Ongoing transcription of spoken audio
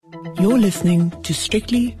You're listening to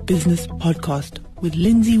Strictly Business Podcast with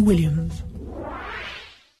Lindsay Williams.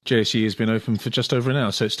 JSE has been open for just over an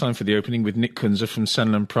hour, so it's time for the opening with Nick Kunze from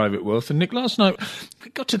Sanlam Private Wealth. And Nick, last night we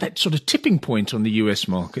got to that sort of tipping point on the US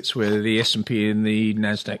markets where the S&P and the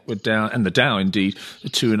Nasdaq were down, and the Dow indeed,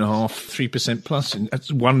 2.5%-3% plus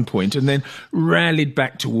at one point, and then rallied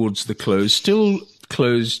back towards the close. Still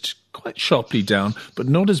closed quite sharply down, but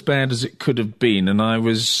not as bad as it could have been. And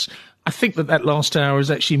I think that last hour is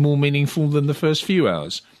actually more meaningful than the first few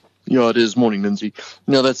hours. Yeah, it is. Morning, Lindsay.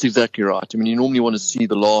 No, that's exactly right. I mean, you normally want to see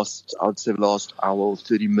the last hour or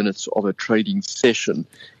 30 minutes of a trading session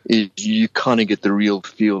is you kind of get the real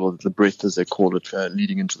feel of the breath, as they call it,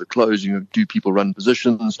 leading into the close. You know, do people run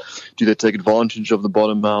positions? Do they take advantage of the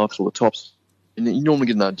bottom out or the tops? And you normally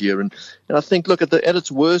get an idea. And I think, look, at its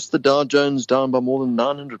worst, the Dow Jones down by more than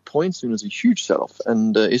 900 points. It was a huge sell-off.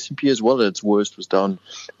 And S&P as well at its worst was down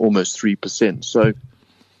almost 3%. So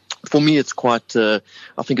for me, it's quite, I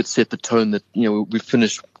think it set the tone that, you know, we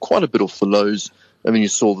finished quite a bit off the lows. I mean, you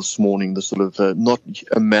saw this morning the sort of not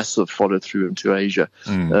a massive follow through into Asia.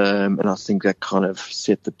 And I think that kind of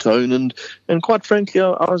set the tone. And quite frankly,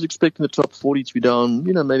 I was expecting the top 40 to be down,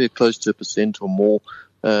 you know, maybe close to 1% or more.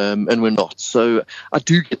 And we're not. So I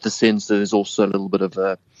do get the sense that there's also a little bit of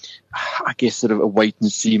sort of a wait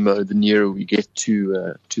and see mode the nearer we get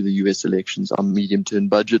to the US elections, our medium term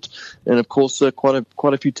budget, and of course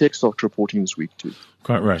quite a few tech stocks reporting this week too.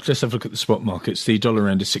 Quite right. Let's have a look at the spot markets. The dollar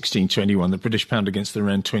rand is 16.21, the British pound against the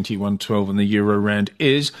rand 21.12, and the euro rand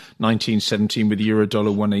is 19.17 with the euro dollar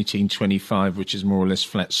 118.25, which is more or less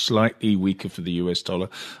flat, slightly weaker for the US dollar.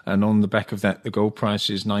 And on the back of that, the gold price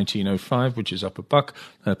is 19.05, which is up a buck.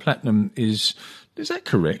 Platinum is that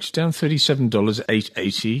correct? Down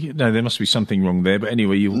 $37.880. No, there must be something wrong there. But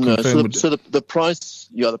anyway, you'll confirm. So the price,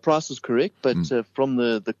 the price is correct, but from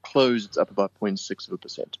the close, it's up about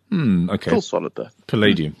 0.6%. Okay. Still solid though.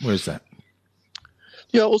 Palladium, where's that?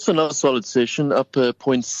 Yeah, also another solid session, up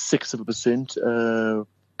 0.6%.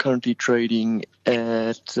 Currently trading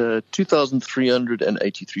at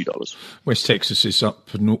 $2,383. West Texas is up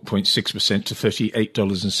 0.6% to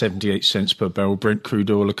 $38.78 per barrel. Brent crude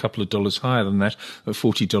oil a couple of dollars higher than that at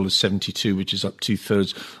 $40.72, which is up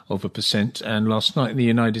 0.2%. And last night in the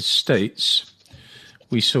United States,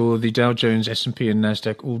 we saw the Dow Jones, S&P and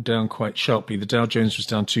Nasdaq all down quite sharply. The Dow Jones was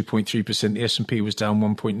down 2.3%, the S&P was down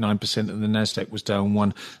 1.9%, and the Nasdaq was down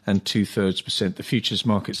 1 2/3%. The futures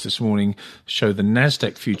markets this morning show the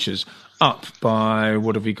Nasdaq futures up by,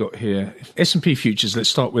 what have we got here? S&P futures, let's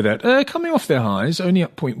start with that. Coming off their highs, only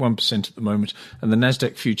up 0.1% at the moment, and the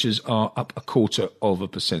Nasdaq futures are up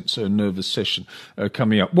 0.25%, so a nervous session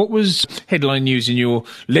coming up. What was headline news in your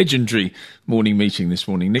legendary morning meeting this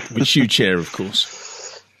morning, Nick, which you chair, of course?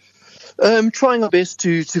 Trying our best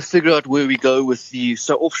to figure out where we go with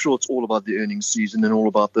so offshore, it's all about the earnings season and all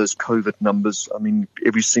about those COVID numbers. I mean,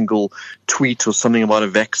 every single tweet or something about a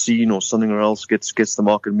vaccine or something else gets the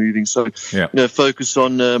market moving. So, yeah. You know, focus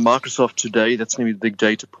on Microsoft today. That's going to be the big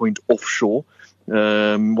data point offshore.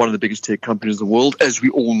 One of the biggest tech companies in the world. As we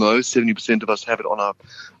all know, 70% of us have it on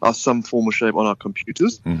some form or shape on our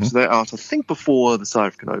computers. So they're out, I think, before the South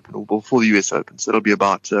African Open or before the US Open. So it'll be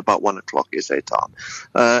about 1 o'clock SA time.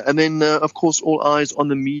 And then, of course, all eyes on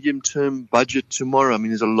the medium-term budget tomorrow. I mean,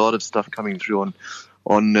 there's a lot of stuff coming through on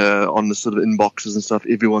the sort of inboxes and stuff.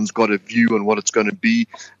 Everyone's got a view on what it's going to be.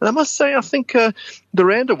 And I must say, I think the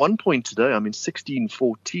rand at one point today, I mean,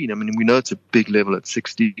 16.14. I mean, we know it's a big level at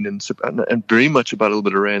 16 and very much about a little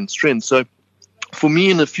bit of rand strength. So for me,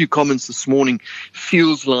 in a few comments this morning,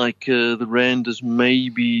 feels like the rand is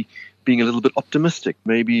maybe being a little bit optimistic.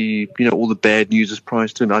 Maybe, you know, all the bad news is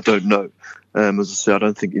priced in. I don't know. As I say, I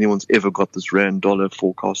don't think anyone's ever got this rand dollar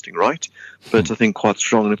forecasting right, but I think quite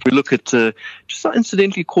strong. And if we look at, just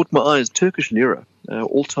incidentally caught my eye, is Turkish lira,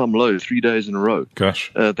 all-time low, 3 days in a row.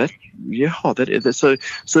 Gosh. So the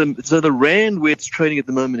rand, where it's trading at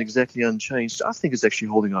the moment exactly unchanged, I think is actually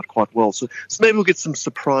holding out quite well. So maybe we'll get some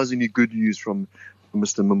surprisingly good news from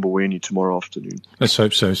Mr. Mumbaweni tomorrow afternoon. Let's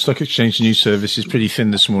hope so. Stock Exchange News Service is pretty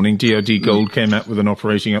thin this morning. DRD Gold came out with an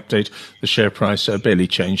operating update. The share price barely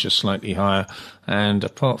changed, just slightly higher. And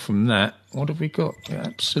apart from that, what have we got?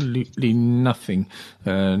 Absolutely nothing,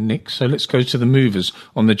 Nick. So let's go to the movers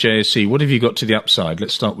on the JSE. What have you got to the upside?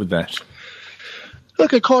 Let's start with that.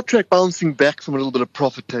 Look, a card track bouncing back from a little bit of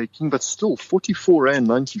profit taking, but still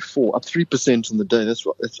 44.94, up 3% on the day. That's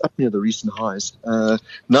up near the recent highs.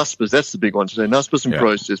 Naspers, that's the big one today. Naspers and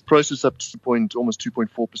Prosus up almost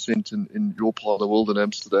 2.4% in your part of the world in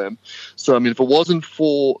Amsterdam. So, I mean, if it wasn't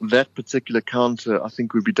for that particular counter, I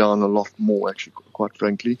think we'd be down a lot more, actually, quite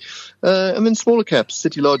frankly. And then smaller caps,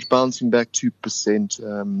 City Lodge bouncing back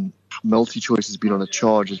 2%. MultiChoice has been on a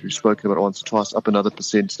charge, as we've spoken about once or twice, up another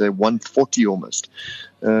percent today, 140 almost.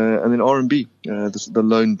 And then RMB, the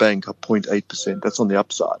loan bank, up 0.8%. That's on the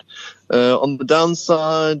upside. On the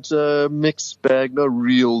downside, mixed bag, no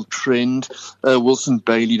real trend. Wilson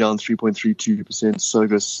Bailey down 3.32%,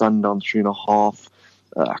 Sogo Sun down 3.5%.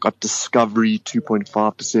 Got Discovery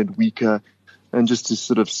 2.5% weaker. And just to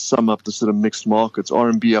sort of sum up the sort of mixed markets,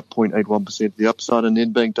 RMB up 0.81% to the upside and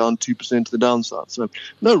Nedbank down 2% to the downside. So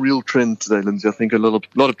no real trend today, Lindsay. I think a lot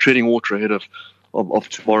of treading water ahead of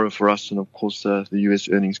tomorrow for us, and of course the US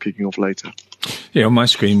earnings kicking off later. Yeah, on my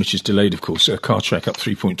screen, which is delayed, of course, Cartrack up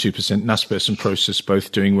 3.2%, Naspers and Prosus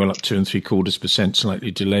both doing well, up 2.75%,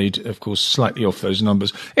 slightly delayed, of course, slightly off those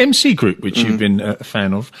numbers. MC Group, which you've been a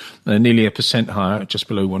fan of, nearly 1% higher, just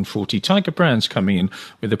below 140. Tiger Brands coming in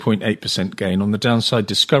with a 0.8% gain. On the downside,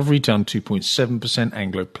 Discovery down 2.7%,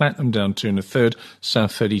 Anglo Platinum down 2.33%,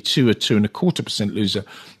 South 32 a 2.25% loser,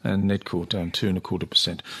 and Nedcor down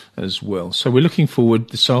 2.25% as well. So we're looking forward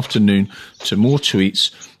this afternoon to more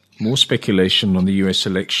tweets, more speculation on the US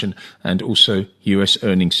election, and also US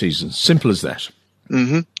earnings season. Simple as that.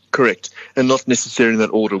 Mm-hmm. Correct. And not necessarily in that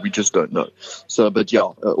order. We just don't know. So, but yeah,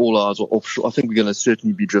 all eyes are offshore. I think we're going to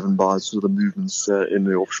certainly be driven by sort of the movements in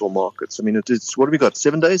the offshore markets. I mean, it's, what have we got?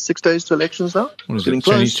 6 days to elections now? What is it?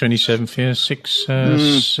 27th, yeah,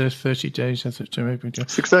 30 days.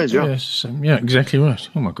 6 days, yeah. Yes, yeah, exactly right.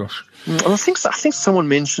 Oh my gosh. And I think someone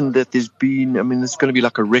mentioned that there's going to be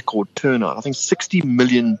like a record turnout. I think 60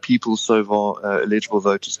 million people so far, eligible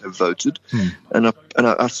voters, have voted. And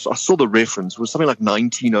I saw the reference. It was something like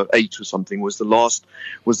 1908 or something was the last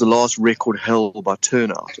record held by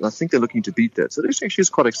turnout. And I think they're looking to beat that. So this actually is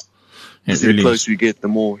quite the closer you get, the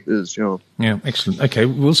more it is. Yeah, excellent. Okay,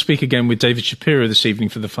 we'll speak again with David Shapiro this evening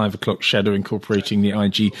for the 5 o'clock Shadow incorporating the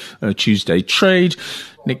IG Tuesday trade.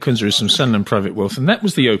 Nick Kunze is from Sanlam Private Wealth, and that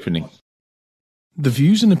was the opening. The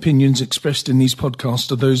views and opinions expressed in these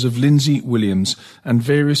podcasts are those of Lindsay Williams and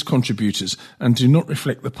various contributors and do not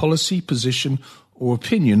reflect the policy, position, or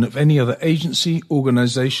opinion of any other agency,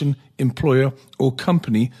 organisation, employer or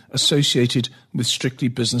company associated with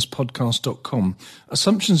strictlybusinesspodcast.com.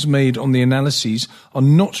 Assumptions made on the analyses are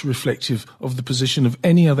not reflective of the position of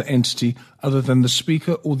any other entity other than the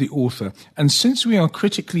speaker or the author. And since we are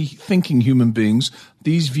critically thinking human beings,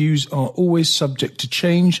 these views are always subject to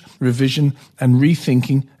change, revision and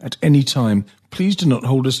rethinking at any time. Please do not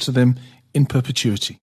hold us to them in perpetuity.